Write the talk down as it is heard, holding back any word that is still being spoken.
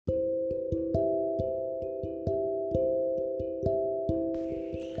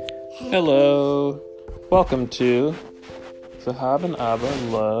Hello. Welcome to Zahab and Abba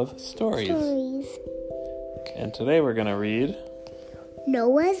Love Stories. And today we're going to read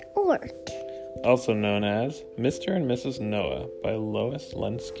Noah's Ark, also known as Mr. and Mrs. Noah by Lois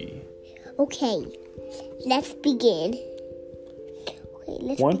Lenski. Okay, let's begin.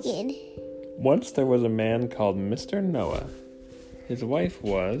 Once there was a man called Mr. Noah. His wife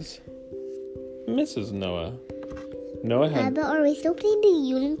was Mrs. Noah. Noah had... Abba, are we still playing the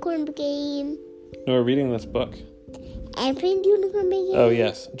unicorn game? No, we're reading this book. I'm playing the unicorn game? Oh,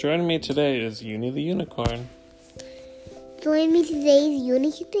 yes. Joining me today is Uni the Unicorn. Joining me today is Uni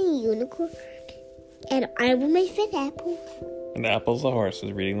the Unicorn. And I with my fat apples. And Apples the horse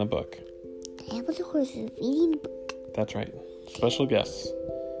is reading the book. Apples the horse is reading the book. That's right. Special guests.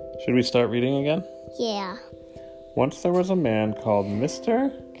 Should we start reading again? Yeah. Once there was a man called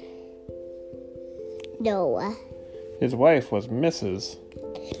Mr. Noah. His wife was Mrs.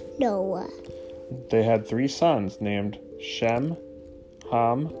 Noah. They had 3 sons named Shem,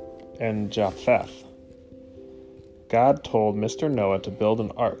 Ham, and Japheth. God told Mr. Noah to build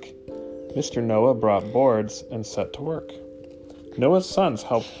an ark. Mr. Noah brought boards and set to work. Noah's sons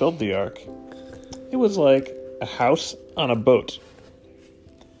helped build the ark. It was like a house on a boat.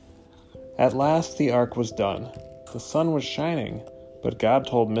 At last the ark was done. The sun was shining, but God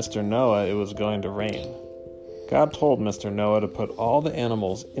told Mr. Noah it was going to rain. God told Mr. Noah to put all the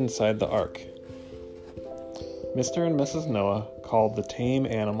animals inside the ark. Mr. and Mrs. Noah called the tame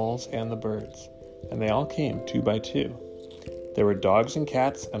animals and the birds, and they all came 2 by 2. There were dogs and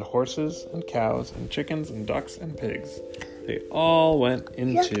cats and horses and cows and chickens and ducks and pigs. They all went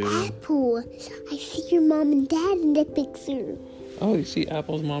into... Look, Apple. I see your mom and dad in the picture. Oh, you see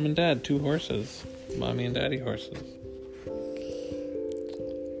Apple's mom and dad, 2 horses. Mommy and daddy horses.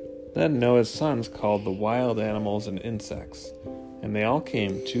 Then Noah's sons called the wild animals and insects, and they all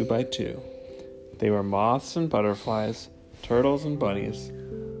came 2 by 2. They were moths and butterflies, turtles and bunnies,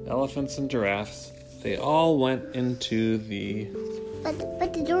 elephants and giraffes. They all went into the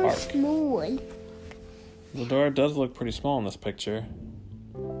But the door is small. The door does look pretty small in this picture.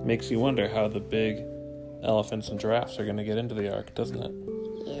 Makes you wonder how the big elephants and giraffes are going to get into the ark, doesn't it?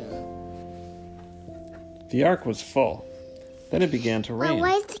 Yeah. The ark was full. Then it began to rain.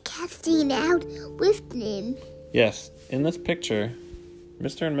 Why is the cat staying out with them? Yes, in this picture,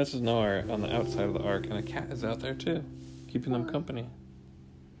 Mr. and Mrs. Noah are on the outside of the ark, and a cat is out there too, keeping them company.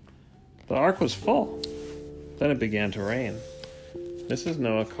 The ark was full. Then it began to rain. Mrs.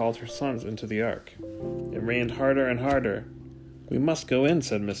 Noah called her sons into the ark. It rained harder and harder. "We must go in,"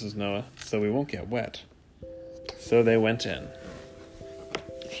 said Mrs. Noah, "so we won't get wet." So they went in.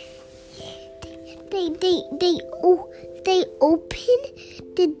 They opened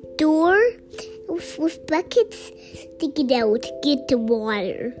the door with buckets sticking out to get the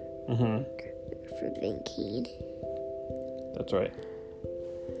water. For drinking. That's right.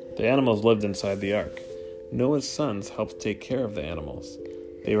 The animals lived inside the ark. Noah's sons helped take care of the animals.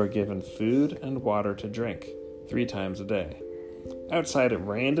 They were given food and water to drink 3 times a day. Outside it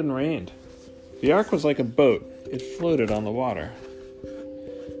rained and rained. The ark was like a boat. It floated on the water.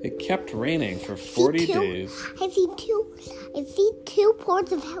 It kept raining for 40 days. I see 2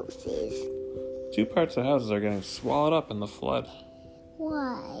 parts of houses. 2 parts of houses are getting swallowed up in the flood.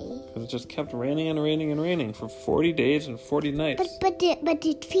 Why? Because it just kept raining and raining and raining for 40 days and 40 nights. But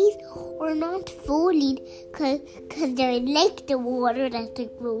the trees are not falling because they're like the water that they're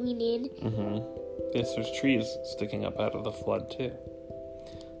growing in. Yes, there's trees sticking up out of the flood too.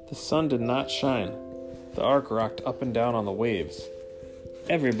 The sun did not shine. The ark rocked up and down on the waves.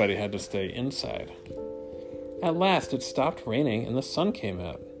 Everybody had to stay inside. At last it stopped raining and the sun came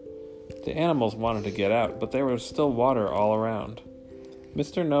out. The animals wanted to get out, but there was still water all around.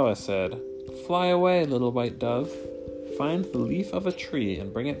 Mr. Noah said, "Fly away, little white dove. Find the leaf of a tree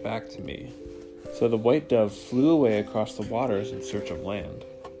and bring it back to me." So the white dove flew away across the waters in search of land.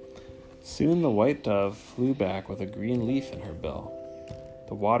 Soon the white dove flew back with a green leaf in her bill.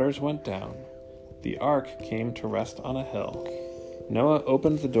 The waters went down. The ark came to rest on a hill. Noah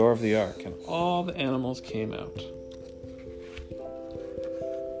opened the door of the ark, and all the animals came out.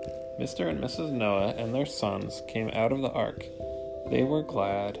 Mr. and Mrs. Noah and their sons came out of the ark. They were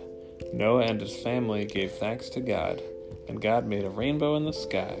glad. Noah and his family gave thanks to God, and God made a rainbow in the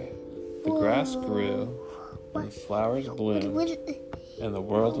sky. The grass grew, and the flowers bloomed, and the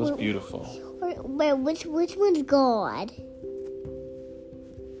world was beautiful. Which one's God?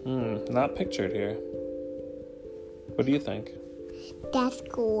 Not pictured here. What do you think? That's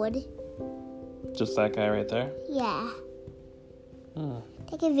good. Just that guy right there? Yeah.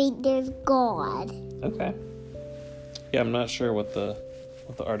 There's God. Okay. Yeah, I'm not sure what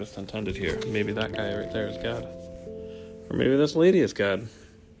what the artist intended here. Maybe that guy right there is God. Or maybe this lady is God.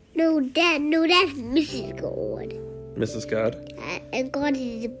 No, that's Mrs. God. Mrs. God? And God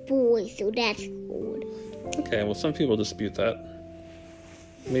is a boy, so that's God. Okay, well, some people dispute that.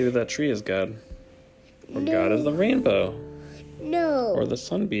 Maybe that tree is God. Or God is the rainbow. No. Or the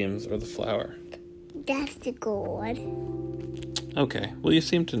sunbeams, or the flower. That's the God. Okay, well, you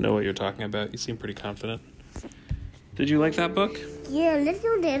seem to know what you're talking about. You seem pretty confident. Did you like that book? Yeah, let's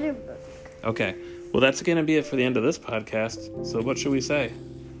do the other book. Okay, well, that's going to be it for the end of this podcast. So what should we say?